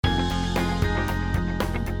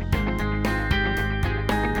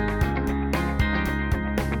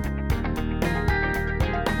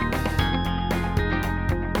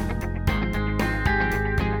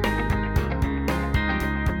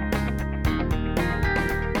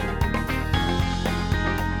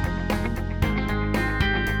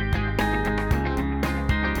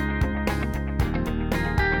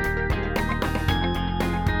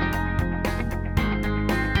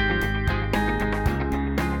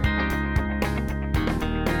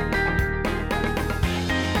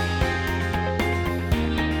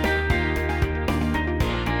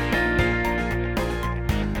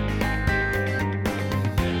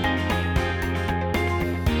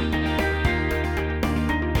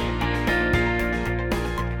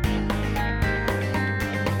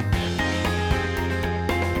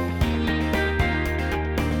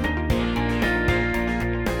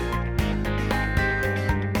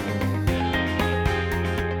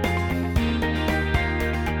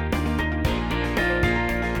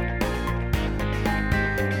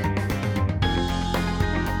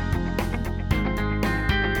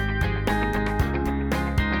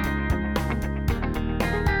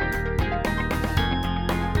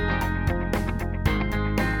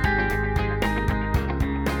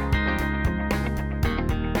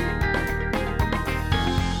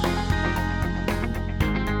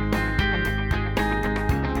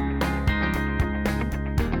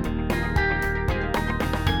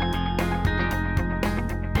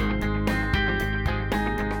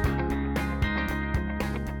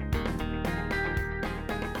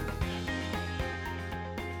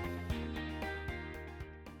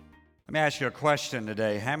Let me ask you a question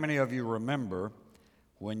today. How many of you remember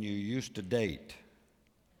when you used to date?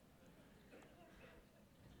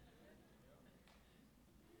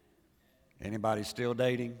 Anybody still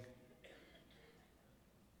dating?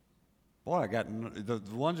 Boy, I got the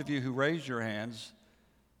ones of you who raised your hands.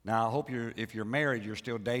 Now, I hope if you're married, you're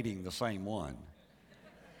still dating the same one.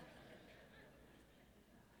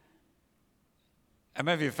 How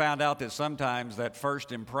many of you found out that sometimes that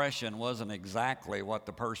first impression wasn't exactly what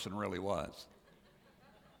the person really was?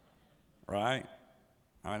 Right?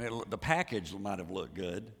 I mean, the package might have looked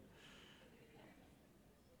good.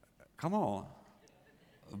 Come on.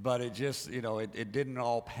 But it just, it didn't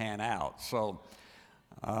all pan out. So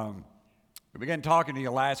we began talking to you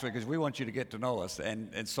last week because we want you to get to know us.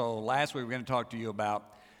 And so last week we're going to talk to you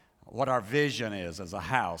about what our vision is as a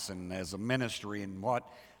house and as a ministry and what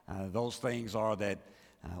those things are that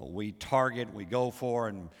we target, we go for,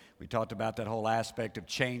 and we talked about that whole aspect of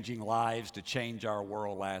changing lives to change our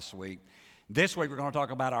world last week. This week we're going to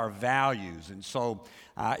talk about our values. And so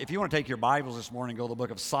if you want to take your Bibles this morning, go to the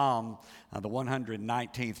book of Psalm, the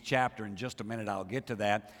 119th chapter. In just a minute I'll get to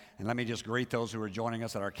that. And let me just greet those who are joining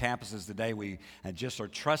us at our campuses today. We just are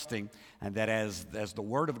trusting that as the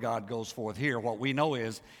Word of God goes forth here, what we know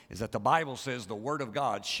is that the Bible says the Word of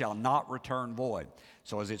God shall not return void.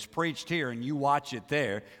 So as it's preached here and you watch it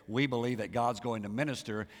there, we believe that God's going to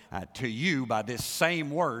minister to you by this same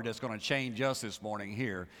Word that's going to change us this morning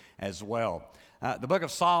here as well. The book of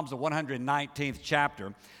Psalms, the 119th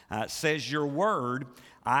chapter, says, "Your word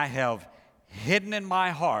I have hidden in my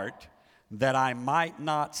heart that I might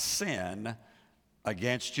not sin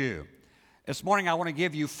against you." This morning I want to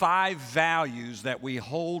give you 5 values that we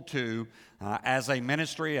hold to as a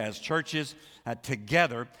ministry, as churches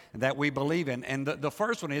together, that we believe in. And the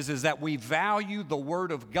first one is that we value the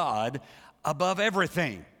Word of God above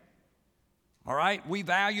everything. All right? We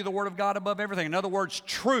value the Word of God above everything. In other words,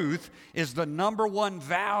 truth is the number one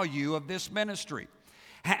value of this ministry.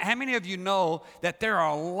 How many of you know that there are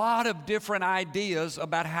a lot of different ideas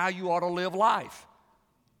about how you ought to live life?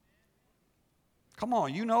 Come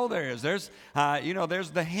on, you know there is. There's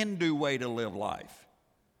the Hindu way to live life.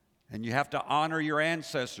 And you have to honor your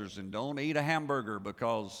ancestors and don't eat a hamburger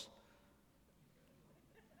because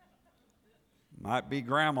might be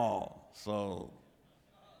grandma, so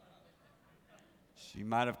she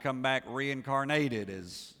might have come back reincarnated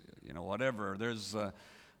as, whatever. There's, the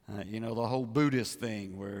whole Buddhist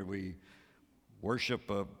thing where we worship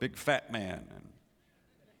a big fat man.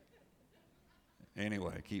 And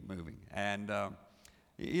anyway, keep moving. And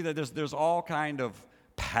there's all kind of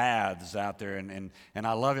paths out there, and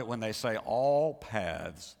I love it when they say all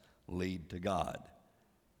paths lead to God.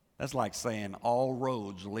 That's like saying all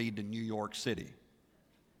roads lead to New York City.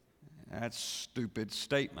 That's a stupid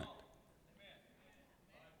statement.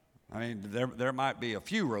 I mean, there might be a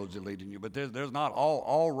few roads that lead to you, but there's not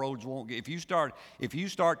all roads won't get. If you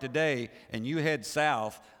start today and you head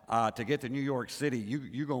south to get to New York City,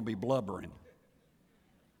 you're going to be blubbering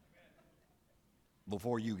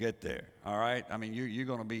before you get there, all right? I mean, you're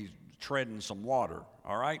going to be treading some water,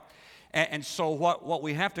 all right? And so what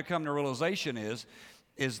we have to come to realization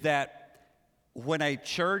is that when a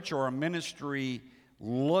church or a ministry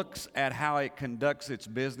looks at how it conducts its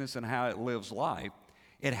business and how it lives life,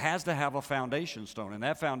 it has to have a foundation stone, and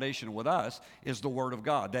that foundation with us is the Word of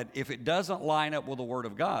God. That if it doesn't line up with the Word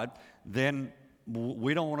of God, then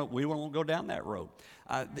we don't want to go down that road.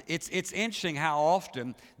 It's interesting how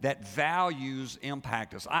often that values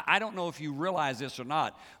impact us. I don't know if you realize this or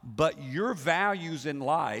not, but your values in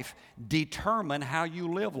life determine how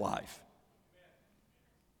you live life.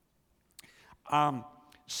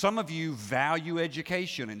 Some of you value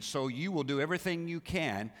education, and so you will do everything you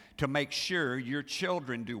can to make sure your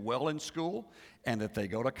children do well in school and that they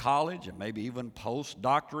go to college and maybe even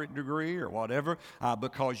postdoctorate degree or whatever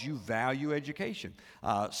because you value education.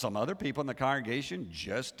 Some other people in the congregation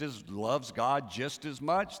just as loves God just as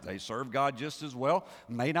much. They serve God just as well,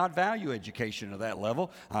 may not value education to that level.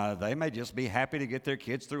 They may just be happy to get their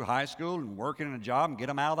kids through high school and working in a job and get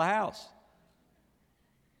them out of the house.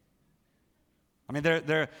 I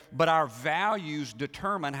mean, but our values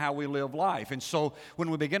determine how we live life. And so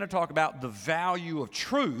when we begin to talk about the value of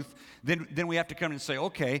truth, then we have to come and say,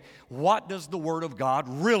 okay, what does the Word of God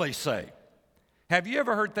really say? Have you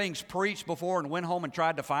ever heard things preached before and went home and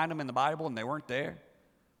tried to find them in the Bible and they weren't there?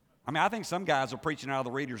 I mean, I think some guys are preaching out of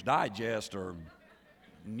the Reader's Digest or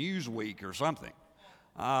Newsweek or something.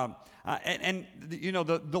 The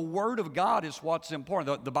Word of God is what's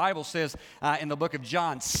important. The Bible says in the book of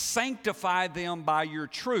John, sanctify them by your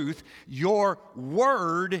truth. Your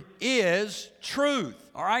Word is truth.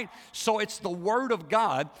 All right? So it's the Word of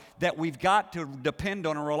God that we've got to depend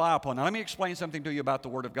on and rely upon. Now, let me explain something to you about the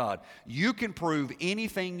Word of God. You can prove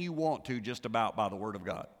anything you want to just about by the Word of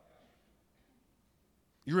God.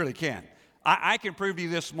 You really can. I can prove to you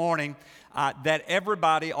this morning that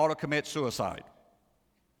everybody ought to commit suicide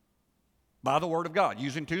by the Word of God,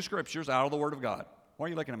 using two scriptures out of the Word of God. Why are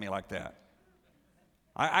you looking at me like that?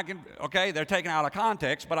 I can, okay, they're taken out of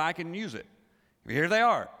context, but I can use it. Here they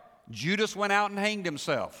are. Judas went out and hanged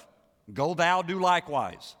himself. Go thou do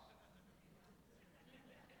likewise.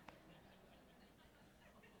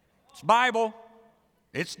 It's Bible.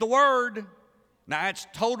 It's the Word. Now, it's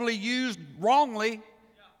totally used wrongly,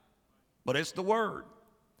 but it's the Word.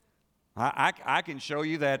 I can show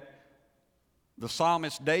you that the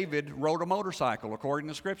psalmist David rode a motorcycle according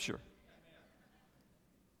to Scripture.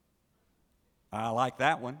 I like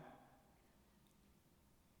that one.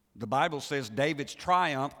 The Bible says David's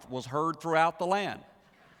triumph was heard throughout the land.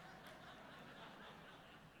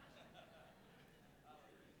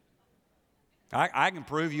 I can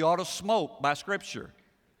prove you ought to smoke by Scripture.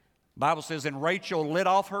 The Bible says, and Rachel lit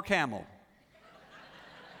off her camel.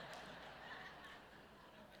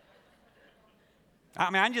 I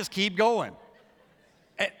mean, I can just keep going.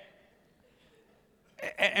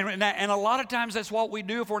 And a lot of times that's what we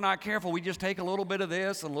do if we're not careful. We just take a little bit of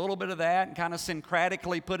this, a little bit of that, and kind of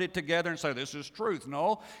syncretically put it together and say, this is truth.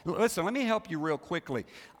 No. Listen, let me help you real quickly.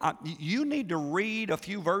 You need to read a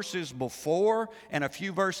few verses before and a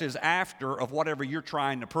few verses after of whatever you're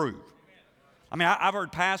trying to prove. I mean, I've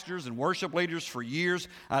heard pastors and worship leaders for years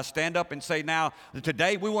stand up and say, now,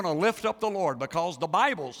 today we want to lift up the Lord because the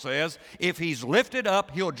Bible says if He's lifted up,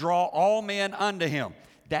 He'll draw all men unto Him.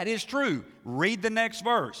 That is true. Read the next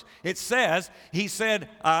verse. It says, He said,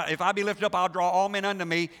 if I be lifted up, I'll draw all men unto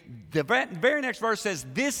me. The very next verse says,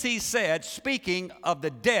 this He said, speaking of the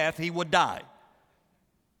death He would die.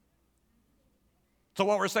 So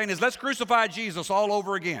what we're saying is, let's crucify Jesus all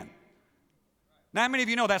over again. Now, how many of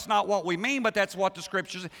you know that's not what we mean, but that's what the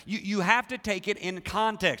Scriptures, you have to take it in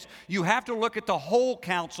context. You have to look at the whole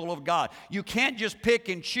counsel of God. You can't just pick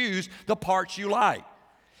and choose the parts you like.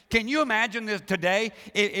 Can you imagine this today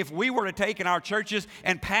if we were to take in our churches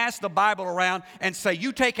and pass the Bible around and say,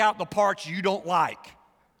 you take out the parts you don't like?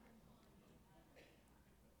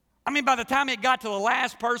 I mean, by the time it got to the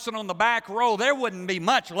last person on the back row, there wouldn't be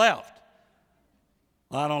much left.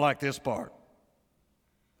 I don't like this part.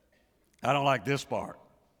 I don't like this part.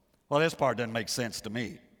 Well, this part doesn't make sense to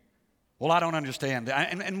me. Well, I don't understand.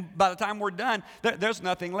 And by the time we're done, there's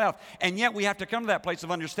nothing left. And yet we have to come to that place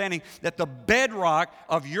of understanding that the bedrock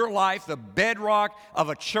of your life, the bedrock of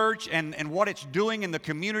a church and what it's doing in the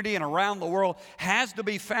community and around the world has to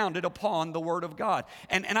be founded upon the Word of God.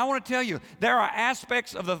 And I want to tell you, there are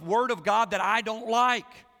aspects of the Word of God that I don't like.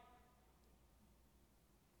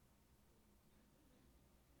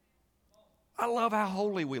 I love how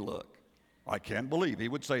holy we look. I can't believe he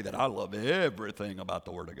would say that. I love everything about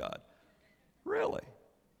the Word of God. Really?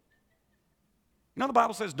 You know the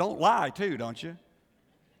Bible says don't lie too, don't you?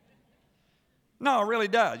 No, it really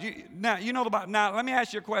does. Now, let me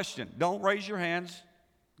ask you a question. Don't raise your hands.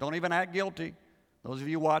 Don't even act guilty. Those of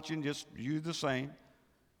you watching, just you the same.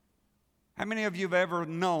 How many of you have ever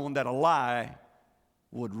known that a lie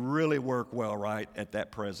would really work well right at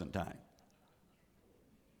that present time?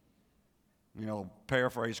 You know,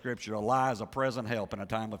 paraphrase Scripture, a lie is a present help in a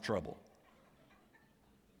time of trouble.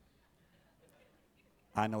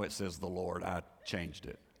 I know it says the Lord. I changed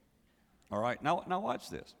it. All right, now watch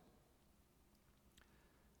this.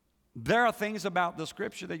 There are things about the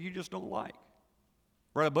Scripture that you just don't like.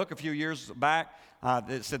 I read a book a few years back.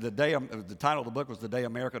 It said the title of the book was The Day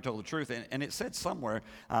America Told the Truth. And it said somewhere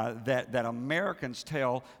that Americans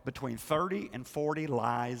tell between 30 and 40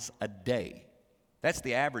 lies a day. That's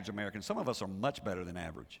the average American. Some of us are much better than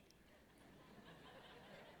average.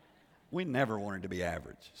 We never wanted to be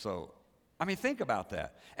average. So, I mean, think about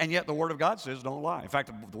that. And yet the Word of God says don't lie. In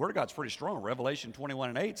fact, the Word of God's pretty strong. Revelation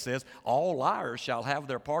 21:8 says, all liars shall have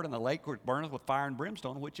their part in the lake which burneth with fire and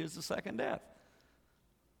brimstone, which is the second death.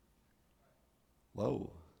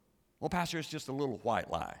 Whoa. Well, Pastor, it's just a little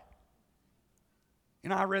white lie. You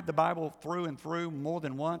know, I read the Bible through and through more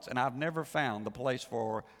than once, and I've never found the place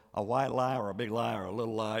for a white lie or a big lie or a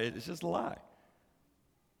little lie. It's just a lie.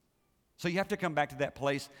 So you have to come back to that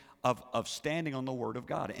place of standing on the Word of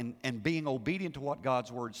God and being obedient to what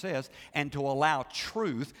God's Word says, and to allow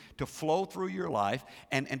truth to flow through your life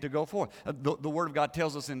and to go forth. The Word of God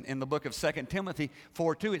tells us in the book of 2 Timothy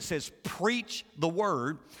 4:2, it says, preach the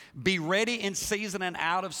Word, be ready in season and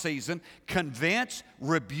out of season, convince,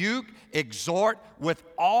 rebuke, exhort with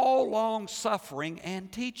all long suffering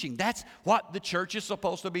and teaching. That's what the church is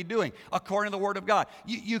supposed to be doing according to the Word of God.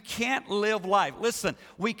 You can't live life. Listen,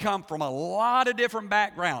 we come from a lot of different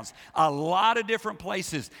backgrounds, a lot of different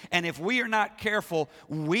places, and if we are not careful,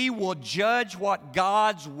 we will judge what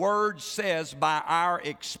God's Word says by our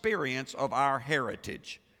experience of our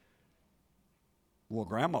heritage. Well,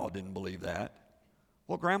 Grandma didn't believe that.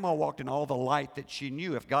 Well, Grandma walked in all the light that she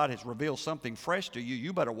knew. If God has revealed something fresh to you,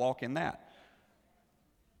 you better walk in that.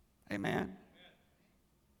 Amen.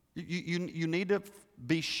 You need to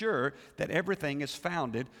be sure that everything is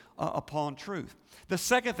founded upon truth. The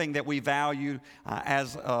second thing that we value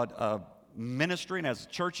as a ministry and as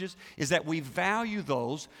churches is that we value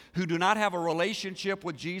those who do not have a relationship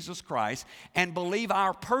with Jesus Christ and believe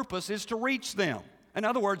our purpose is to reach them. In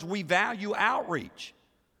other words, we value outreach.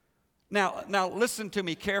 Now listen to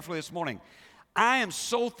me carefully this morning. I am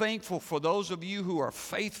so thankful for those of you who are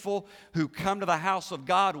faithful, who come to the house of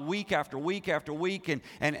God week after week after week,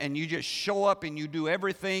 and you just show up and you do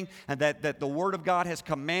everything that the Word of God has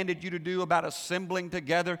commanded you to do about assembling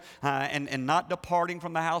together and not departing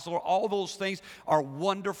from the house. All those things are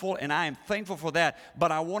wonderful, and I am thankful for that.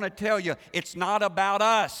 But I want to tell you, it's not about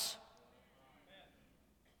us.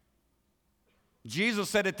 Jesus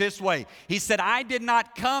said it this way. He said, I did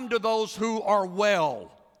not come to those who are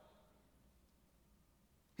well.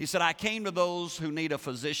 He said, I came to those who need a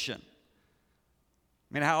physician.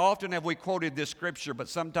 I mean, how often have we quoted this scripture, but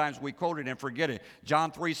sometimes we quote it and forget it.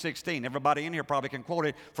 John 3:16. Everybody in here probably can quote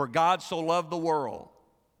it. For God so loved the world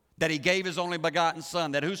that He gave His only begotten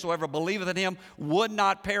Son, that whosoever believeth in Him would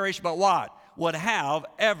not perish, but what? Would have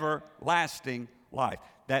everlasting life.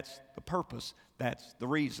 That's the purpose. That's the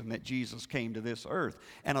reason that Jesus came to this earth.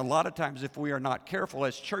 And a lot of times, if we are not careful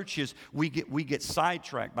as churches, we get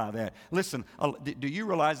sidetracked by that. Listen, do you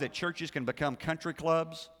realize that churches can become country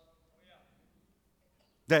clubs?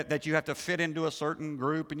 That you have to fit into a certain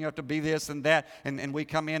group, and you have to be this and that, and we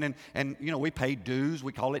come in and you know, we pay dues.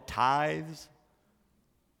 We call it tithes,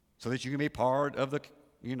 so that you can be part of the,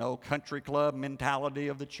 you know, country club mentality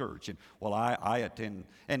of the church. And well, I attend,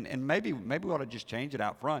 and maybe we ought to just change it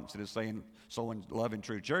out front instead of saying so in Love and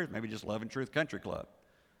Truth Church, maybe just Love and Truth Country Club.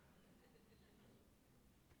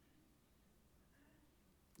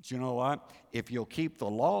 But you know what? If you'll keep the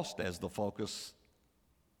lost as the focus,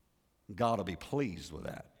 God will be pleased with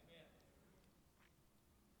that.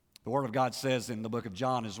 The Word of God says in the book of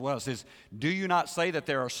John as well, it says, do you not say that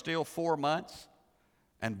there are still 4 months,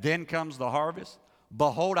 and then comes the harvest?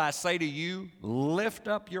 Behold, I say to you, lift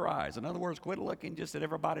up your eyes. In other words, quit looking just at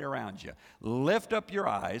everybody around you. Lift up your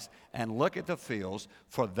eyes and look at the fields,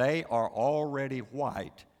 for they are already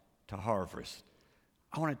white to harvest.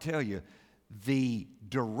 I want to tell you, the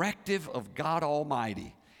directive of God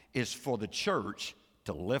Almighty is for the church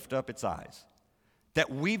to lift up its eyes. That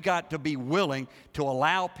we've got to be willing to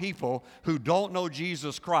allow people who don't know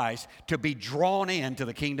Jesus Christ to be drawn into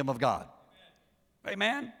the kingdom of God.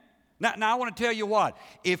 Amen? Now I want to tell you what,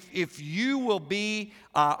 if you will be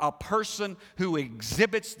a person who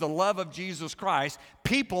exhibits the love of Jesus Christ,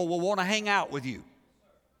 people will want to hang out with you.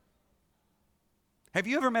 Have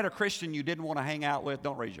you ever met a Christian you didn't want to hang out with?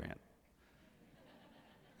 Don't raise your hand.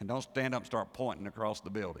 And don't stand up and start pointing across the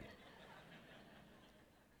building.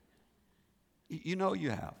 You know you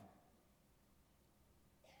have.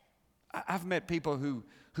 I've met people who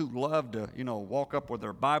love to, you know, walk up with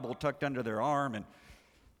their Bible tucked under their arm and,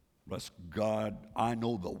 bless God, I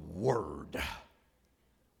know the Word.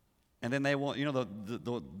 And then they want, you know,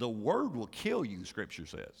 the Word will kill you, Scripture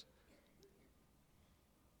says.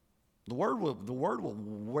 The Word will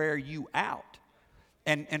wear you out.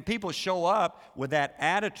 And people show up with that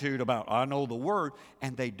attitude about, I know the Word,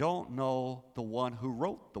 and they don't know the one who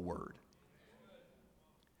wrote the Word.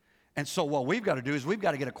 And so what we've got to do is we've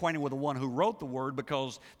got to get acquainted with the one who wrote the Word,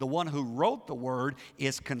 because the one who wrote the Word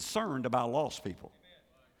is concerned about lost people.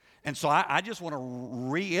 And so I just want to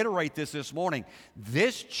reiterate this morning.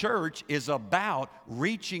 This church is about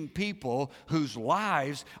reaching people whose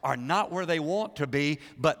lives are not where they want to be,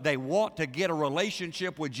 but they want to get a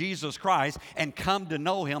relationship with Jesus Christ and come to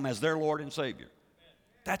know Him as their Lord and Savior.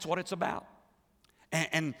 That's what it's about.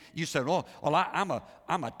 And you said, well,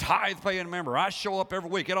 I'm a tithe-paying member. I show up every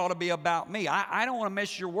week. It ought to be about me. I don't want to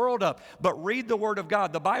mess your world up. But read the Word of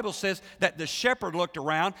God. The Bible says that the shepherd looked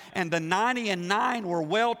around, and the 99 were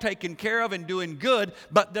well taken care of and doing good,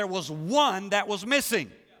 but there was one that was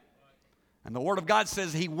missing. And the Word of God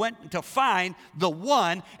says he went to find the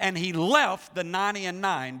one, and he left the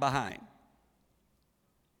 99 behind.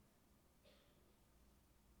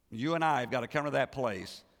 You and I have got to come to that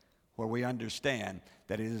place where we understand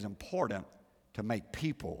that it is important to make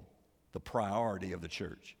people the priority of the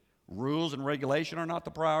church. Rules and regulation are not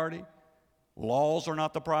the priority. Laws are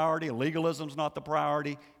not the priority. Legalism is not the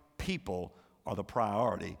priority. People are the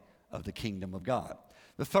priority of the kingdom of God.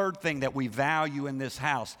 The third thing that we value in this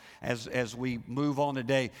house as we move on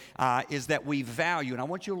today is that we value, and I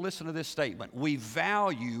want you to listen to this statement, we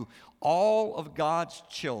value all of God's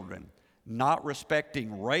children, not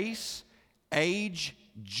respecting race, age,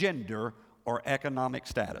 gender, or economic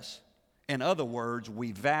status. In other words,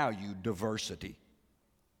 we value diversity.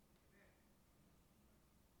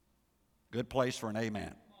 Good place for an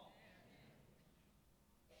amen.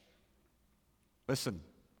 Listen.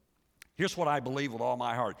 Here's what I believe with all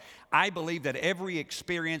my heart. I believe that every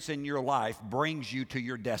experience in your life brings you to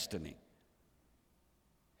your destiny.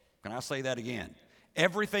 Can I say that again?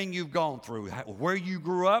 Everything you've gone through, where you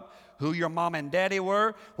grew up, who your mom and daddy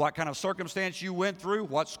were, what kind of circumstance you went through,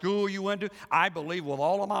 what school you went to, I believe with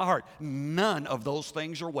all of my heart, none of those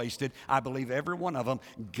things are wasted. I believe every one of them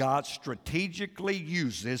God strategically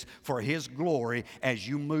uses for His glory as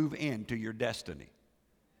you move into your destiny.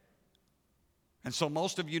 And so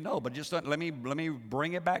most of you know, but just let me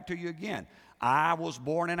bring it back to you again. I was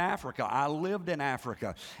born in Africa. I lived in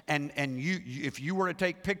Africa. And if you were to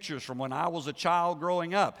take pictures from when I was a child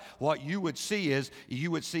growing up, what you would see is you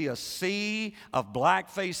would see a sea of black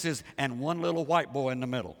faces and one little white boy in the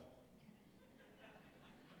middle.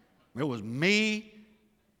 It was me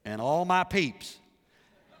and all my peeps.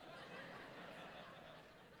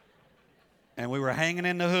 And we were hanging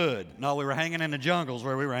in the hood. No, we were hanging in the jungles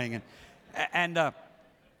where we were hanging. And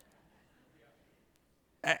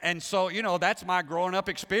so, you know, that's my growing up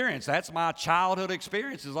experience. That's my childhood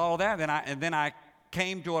experience is all that. And then I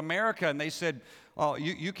came to America and they said, oh,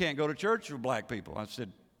 you can't go to church with black people. I said,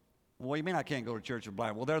 well, what do you mean I can't go to church with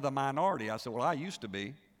black people? Well, they're the minority. I said, well, I used to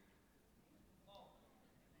be.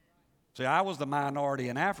 See, I was the minority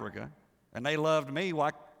in Africa and they loved me.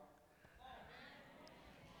 Why?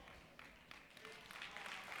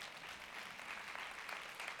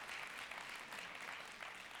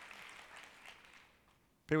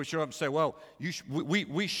 People show up and say, well,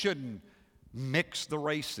 we shouldn't mix the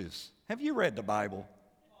races. Have you read the Bible?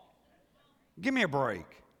 Give me a break.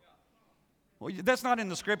 Well, that's not in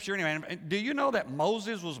the scripture anyway. Do you know that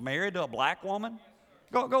Moses was married to a black woman?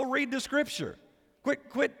 Go read the scripture.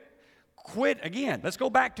 Quit again. Let's go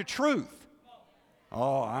back to truth.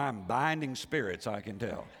 Oh, I'm binding spirits, I can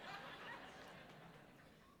tell.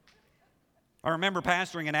 I remember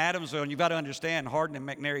pastoring in Adamsville, and you've got to understand, Hardin and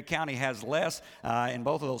McNairy County has less in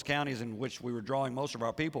both of those counties in which we were drawing most of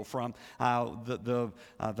our people from.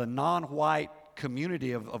 The non-white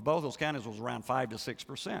community of both those counties was around 5 to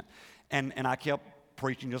 6%. And I kept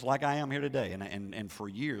preaching just like I am here today, and for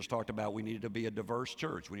years talked about we needed to be a diverse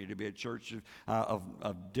church. We needed to be a church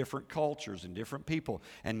of different cultures and different people.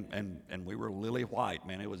 And we were lily white,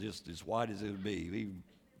 man. It was just as white as it would be.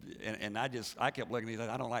 And I kept looking at these.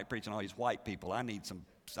 I don't like preaching all these white people. I need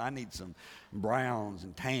some browns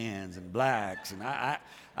and tans and blacks, and I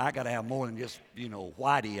got to have more than just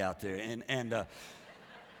whitey out there. And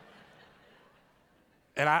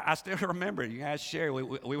I still remember, you guys share. We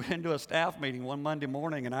went into a staff meeting one Monday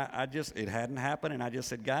morning, and it hadn't happened, and I just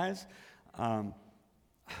said, guys,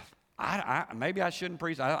 maybe I shouldn't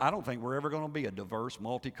preach. I don't think we're ever going to be a diverse,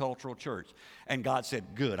 multicultural church. And God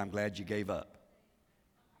said, good. I'm glad you gave up.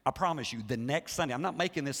 I promise you, the next Sunday, I'm not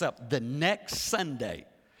making this up, the next Sunday,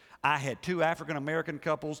 I had 2 African-American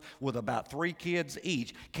couples with about 3 kids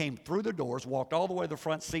each, came through the doors, walked all the way to the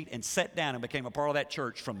front seat, and sat down and became a part of that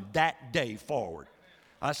church from that day forward.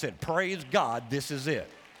 I said, praise God, this is it.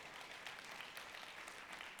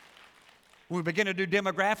 We begin to do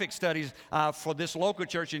demographic studies for this local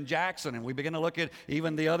church in Jackson, and we begin to look at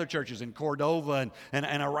even the other churches in Cordova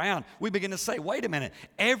and around. We begin to say, wait a minute,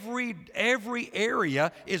 every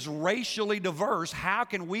area is racially diverse. How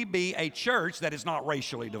can we be a church that is not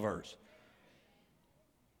racially diverse?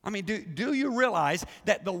 I mean, do you realize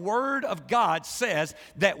that the Word of God says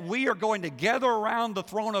that we are going to gather around the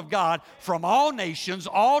throne of God from all nations,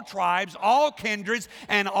 all tribes, all kindreds,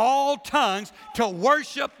 and all tongues to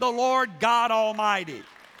worship the Lord God Almighty?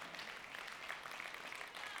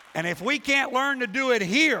 And if we can't learn to do it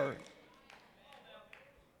here,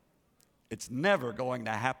 it's never going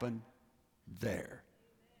to happen there.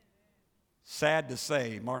 Sad to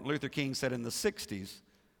say, Martin Luther King said in the 60s,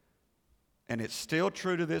 and it's still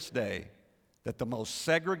true to this day, that the most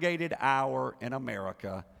segregated hour in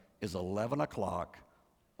America is 11 o'clock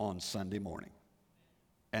on Sunday morning.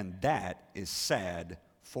 And that is sad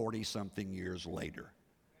 40-something years later,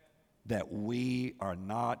 that we are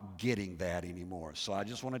not getting that anymore. So I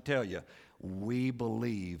just want to tell you, we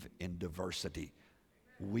believe in diversity.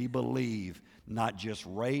 We believe not just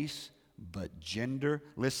race, but gender.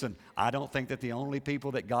 Listen, I don't think that the only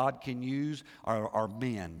people that God can use are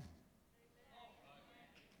men.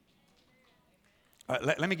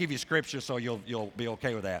 Let me give you scripture so you'll be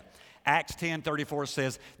okay with that. Acts 10:34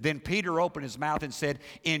 says, "Then Peter opened his mouth and said,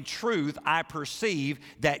 'In truth, I perceive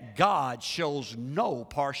that God shows no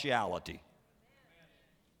partiality.'"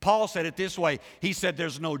 Paul said it this way. He said,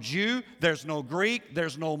 "There's no Jew, there's no Greek,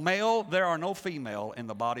 there's no male, there are no female in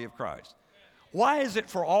the body of Christ." Why is it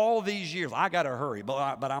for all these years, I got to hurry,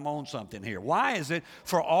 but I'm on something here. Why is it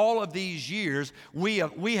for all of these years we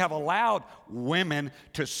have allowed women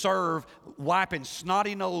to serve wiping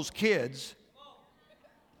snotty-nosed kids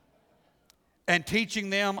and teaching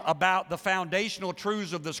them about the foundational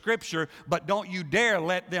truths of the Scripture, but don't you dare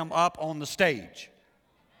let them up on the stage?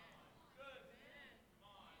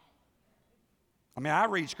 I mean, I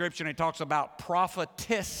read Scripture and it talks about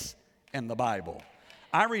prophetess in the Bible.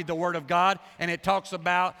 I read the Word of God and it talks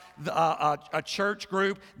about a church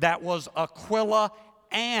group that was Aquila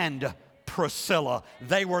and Priscilla.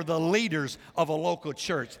 They were the leaders of a local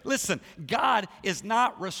church. Listen, God is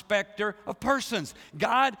not respecter of persons.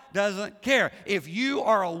 God doesn't care. If you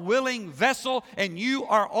are a willing vessel and you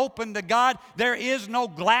are open to God, there is no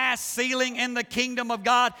glass ceiling in the kingdom of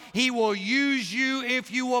God. He will use you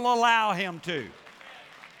if you will allow Him to.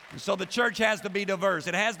 So the church has to be diverse.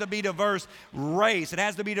 It has to be diverse race. It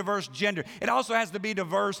has to be diverse gender. It also has to be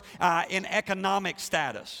diverse in economic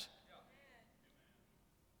status.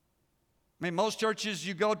 I mean, most churches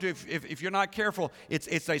you go to, if you're not careful,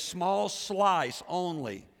 it's a small slice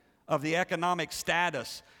only of the economic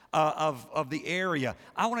status of the area.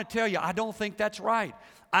 I want to tell you, I don't think that's right.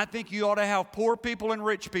 I think you ought to have poor people and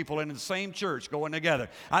rich people in the same church going together.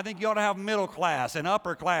 I think you ought to have middle class and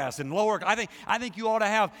upper class and lower. I think you ought to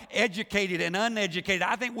have educated and uneducated.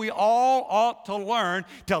 I think we all ought to learn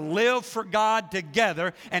to live for God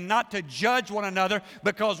together and not to judge one another,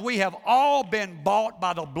 because we have all been bought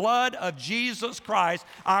by the blood of Jesus Christ,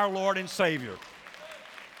 our Lord and Savior.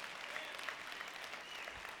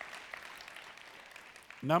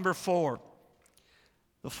 Number 4.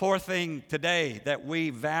 The fourth thing today that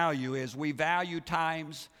we value is we value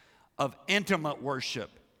times of intimate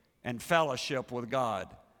worship and fellowship with God.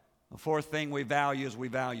 The fourth thing we value is we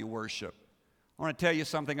value worship. I want to tell you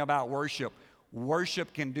something about worship.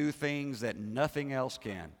 Worship can do things that nothing else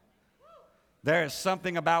can. There is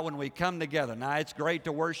something about when we come together. Now, it's great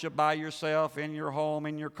to worship by yourself, in your home,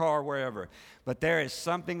 in your car, wherever. But there is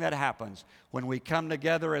something that happens when we come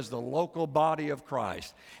together as the local body of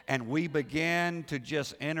Christ and we begin to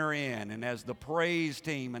just enter in. And as the praise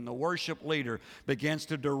team and the worship leader begins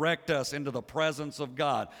to direct us into the presence of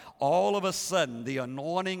God, all of a sudden the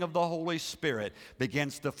anointing of the Holy Spirit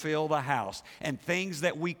begins to fill the house. And things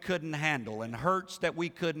that we couldn't handle, and hurts that we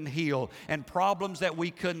couldn't heal, and problems that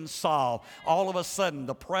we couldn't solve, all of a sudden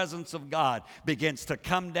the presence of God begins to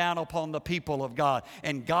come down upon the people of God.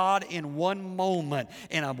 And God, in one moment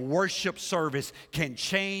in a worship service, can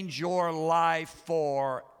change your life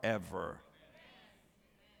forever.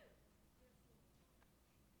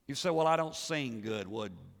 You say, well, I don't sing good. Well,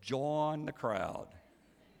 join the crowd.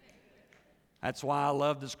 That's why I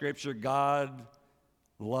love the scripture. God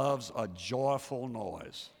loves a joyful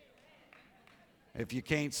noise. If you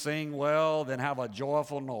can't sing well, then have a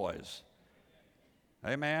joyful noise.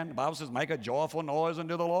 Amen. The Bible says, make a joyful noise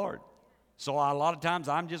unto the Lord. So a lot of times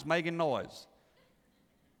I'm just making noise.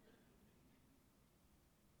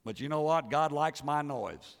 But you know what? God likes my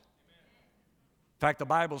noise. In fact, the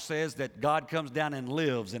Bible says that God comes down and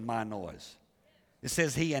lives in my noise. It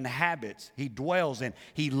says He inhabits, He dwells in,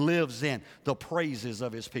 He lives in the praises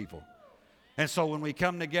of His people. And so when we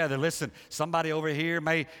come together, listen, somebody over here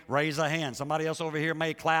may raise a hand. Somebody else over here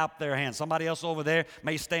may clap their hand. Somebody else over there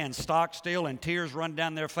may stand stock still and tears run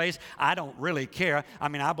down their face. I don't really care. I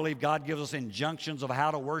mean, I believe God gives us injunctions of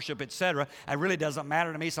how to worship, etc. It really doesn't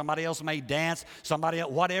matter to me. Somebody else may dance. Somebody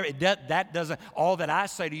else, whatever. That doesn't. All that I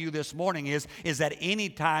say to you this morning is that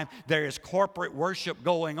anytime there is corporate worship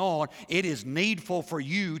going on, it is needful for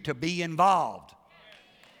you to be involved.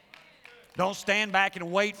 Don't stand back and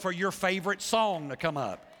wait for your favorite song to come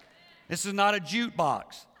up. This is not a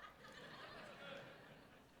jukebox.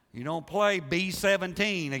 You don't play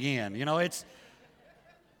B-17 again.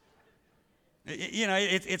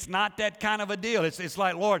 It's not that kind of a deal. It's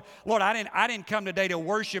like, Lord, I didn't come today to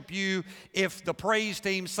worship you if the praise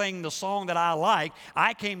team sang the song that I like.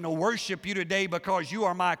 I came to worship you today because you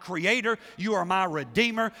are my creator, you are my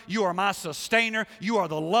redeemer, you are my sustainer, you are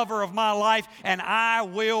the lover of my life, and I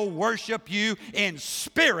will worship you in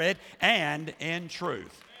spirit and in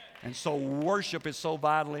truth. And so worship is so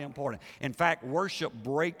vitally important. In fact, worship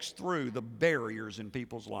breaks through the barriers in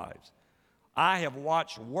people's lives. I have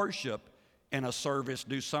watched worship in a service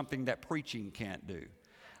do something that preaching can't do.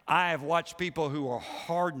 I have watched people who are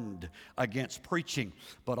hardened against preaching,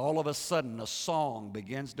 but all of a sudden a song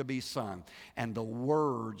begins to be sung and the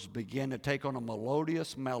words begin to take on a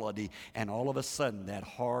melodious melody, and all of a sudden that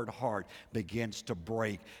hard heart begins to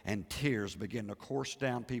break and tears begin to course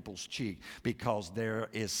down people's cheek, because there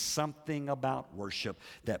is something about worship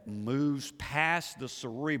that moves past the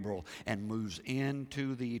cerebral and moves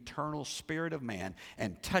into the eternal spirit of man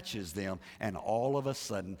and touches them, and all of a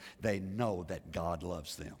sudden they know that God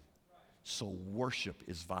loves them. So worship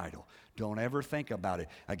is vital. Don't ever think about it.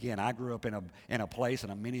 Again, I grew up in a place,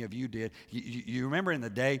 and many of you did. You remember in the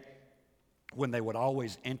day when they would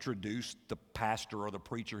always introduce the pastor or the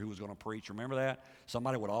preacher who was going to preach? Remember that?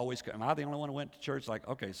 Somebody would always, am I the only one who went to church? Like,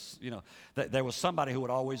 okay, there was somebody who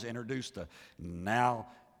would always introduce now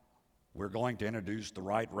we're going to introduce the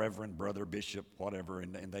right reverend, brother, bishop, whatever,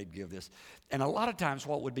 and they'd give this. And a lot of times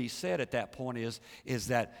what would be said at that point is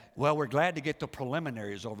that, well, we're glad to get the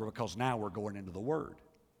preliminaries over because now we're going into the Word.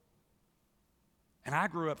 And I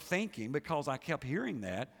grew up thinking, because I kept hearing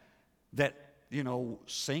that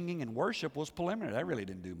singing and worship was preliminary. That really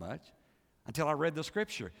didn't do much until I read the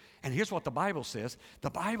Scripture. And here's what the Bible says. The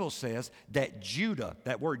Bible says that Judah,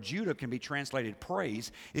 that word Judah can be translated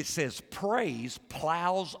praise. It says praise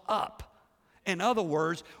plows up. In other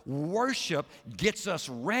words, worship gets us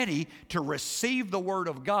ready to receive the Word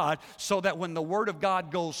of God, so that when the Word of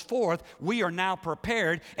God goes forth, we are now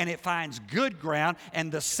prepared and it finds good ground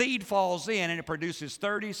and the seed falls in and it produces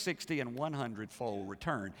 30, 60, and 100-fold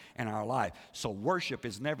return in our life. So worship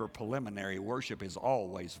is never preliminary. Worship is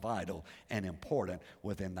always vital and important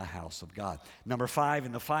within the house of God. Number 5,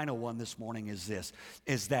 and the final one this morning is this,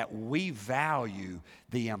 is that we value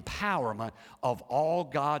the empowerment of all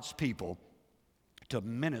God's people to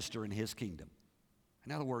minister in His kingdom.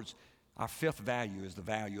 In other words, our 5th value is the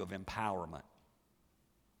value of empowerment.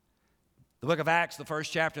 The book of Acts, the 1st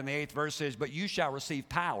chapter and the 8th verse says, "But you shall receive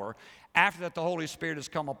power after that the Holy Spirit has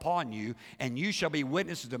come upon you, and you shall be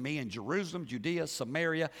witnesses to me in Jerusalem, Judea,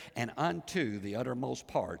 Samaria, and unto the uttermost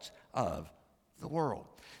parts of the world."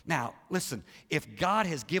 Now, listen, if God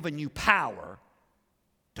has given you power,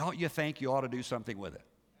 don't you think you ought to do something with it?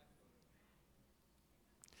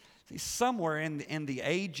 See, somewhere in the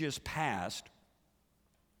ages past,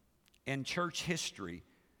 in church history,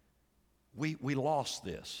 we lost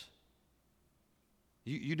this.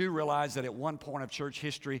 You do realize that at one point of church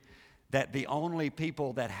history, that the only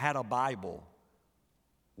people that had a Bible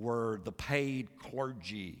were the paid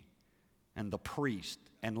clergy and the priest,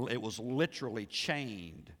 and it was literally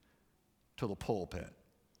chained to the pulpit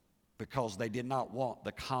because they did not want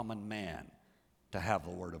the common man to have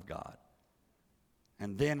the Word of God.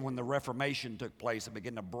 And then when the Reformation took place, it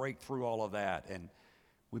began to break through all of that, and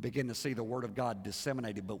we begin to see the Word of God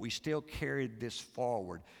disseminated, but we still carried this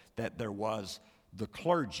forward, that there was the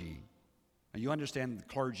clergy. Now, you understand the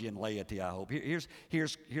clergy and laity, I hope. Here's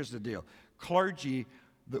the deal. Clergy,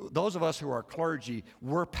 those of us who are clergy,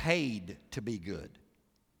 we're paid to be good.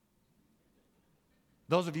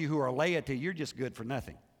 Those of you who are laity, you're just good for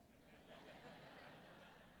nothing.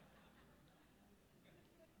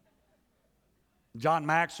 John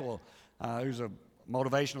Maxwell, who's a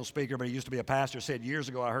motivational speaker, but he used to be a pastor, said years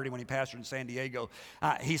ago, I heard him when he pastored in San Diego,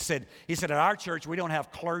 he said, at our church, we don't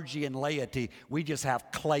have clergy and laity, we just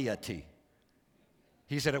have clayity.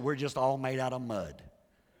 He said that we're just all made out of mud.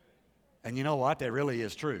 And you know what? That really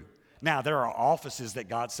is true. Now, there are offices that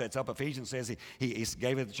God sets up. Ephesians says he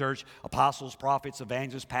gave it to the church apostles, prophets,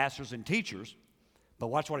 evangelists, pastors, and teachers. But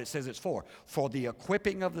watch what it says it's for the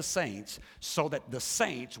equipping of the saints, so that the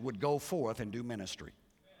saints would go forth and do ministry.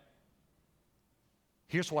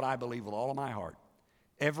 Here's what I believe with all of my heart.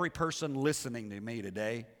 Every person listening to me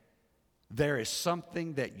today, there is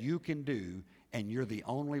something that you can do, and you're the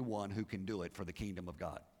only one who can do it for the kingdom of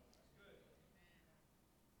God.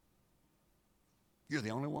 You're the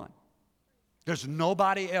only one. There's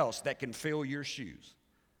nobody else that can fill your shoes.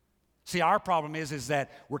 See, our problem is that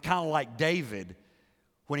we're kind of like David,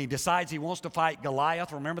 when he decides he wants to fight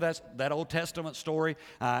Goliath. Remember that Old Testament story?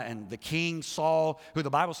 And the king Saul, who the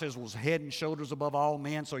Bible says was head and shoulders above all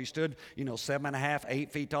men. So he stood, 7.5, 8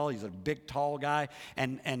 feet tall. He's a big, tall guy.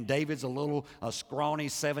 And David's a scrawny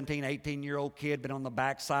 17, 18-year-old kid, been on the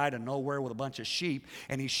backside of nowhere with a bunch of sheep.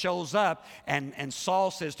 And he shows up, and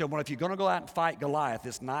Saul says to him, well, if you're going to go out and fight Goliath,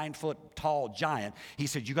 this 9-foot-tall giant, he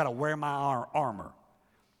said, you got to wear my armor.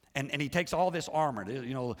 And he takes all this armor,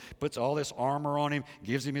 puts all this armor on him,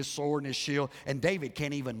 gives him his sword and his shield, and David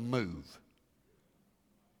can't even move.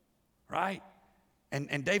 Right?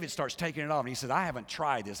 And David starts taking it off, and he said, I haven't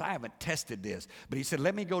tried this. I haven't tested this. But he said,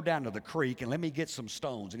 let me go down to the creek and let me get some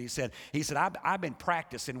stones. And he said, I've been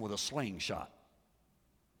practicing with a slingshot.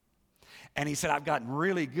 And he said, I've gotten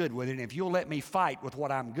really good with it, and if you'll let me fight with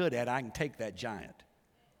what I'm good at, I can take that giant.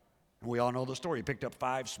 We all know the story. He picked up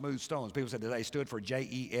 5 smooth stones. People said that they stood for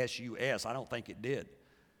Jesus. I don't think it did.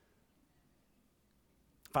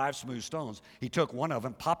 5 smooth stones. He took one of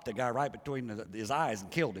them, popped the guy right between his eyes and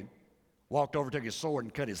killed him. Walked over, took his sword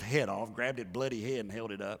and cut his head off, grabbed his bloody head and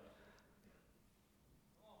held it up.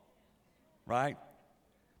 Right?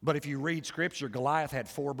 But if you read Scripture, Goliath had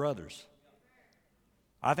 4 brothers.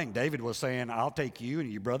 I think David was saying, I'll take you,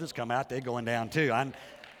 and your brothers come out, they're going down too.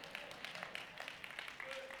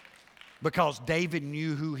 Because David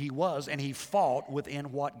knew who he was, and he fought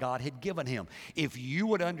within what God had given him. If you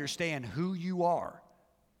would understand who you are,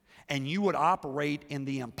 and you would operate in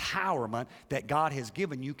the empowerment that God has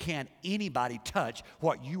given you, can't anybody touch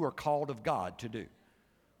what you are called of God to do.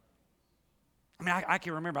 I mean, I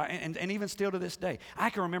can remember, and even still to this day, I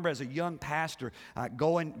can remember as a young pastor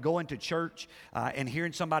going to church and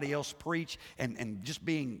hearing somebody else preach and just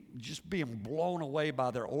being blown away by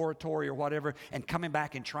their oratory or whatever, and coming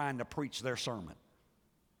back and trying to preach their sermon.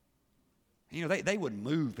 They would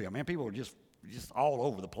move them. Man, people were just all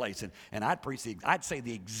over the place, and I'd say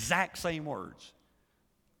the exact same words.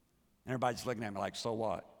 And everybody's looking at me like, so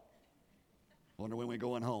what? Wonder when we're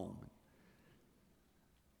going home.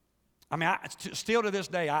 I mean, still to this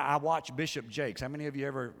day, I watch Bishop Jakes. How many of you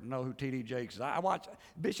ever know who T.D. Jakes is? I watch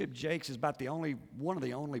Bishop Jakes is about one of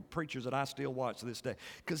the only preachers that I still watch to this day,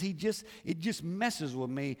 because it just messes with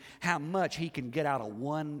me how much he can get out of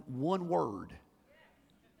one word.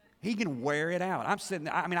 He can wear it out.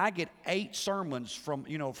 I get 8 sermons from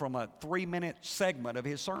a 3-minute segment of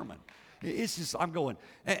his sermon. It's just, I'm going,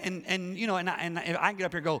 and I can get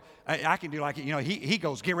up here and go, I can do like, he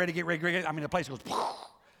goes, get ready. I mean, the place goes,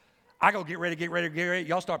 I go, get ready.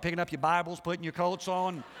 Y'all start picking up your Bibles, putting your coats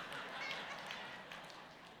on.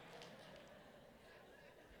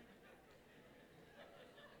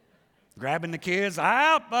 Grabbing the kids.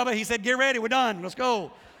 Out, Bubba. He said, get ready. We're done. Let's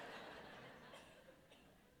go.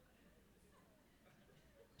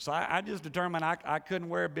 So I just determined I couldn't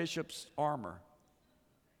wear Bishop's armor.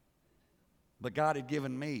 But God had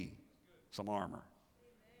given me some armor.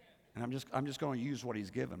 And I'm just going to use what he's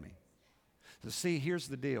given me. So see, here's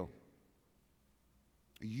the deal.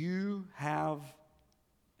 You have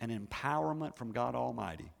an empowerment from God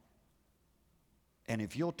Almighty. And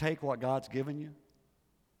if you'll take what God's given you,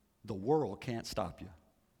 the world can't stop you.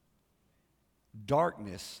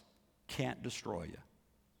 Darkness can't destroy you.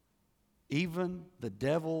 Even the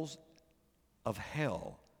devils of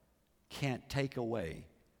hell can't take away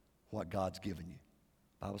what God's given you.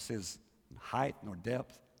 The Bible says, height nor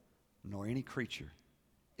depth nor any creature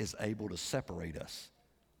is able to separate us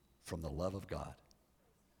from the love of God.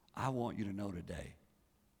 I want you to know today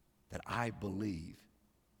that I believe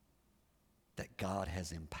that God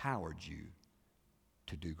has empowered you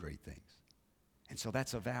to do great things. And so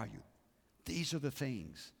that's a value. These are the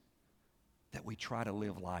things that we try to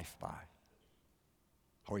live life by.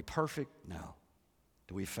 Are we perfect? No.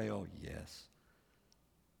 Do we fail? Yes.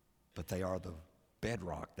 But they are the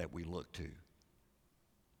bedrock that we look to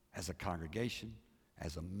as a congregation,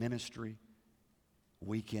 as a ministry,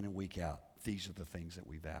 week in and week out. These are the things that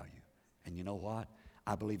we value. And you know what?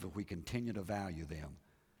 I believe if we continue to value them,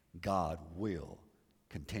 God will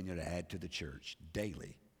continue to add to the church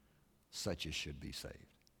daily such as should be saved.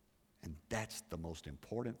 And that's the most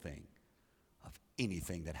important thing of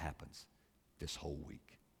anything that happens this whole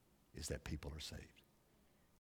week, is that people are saved.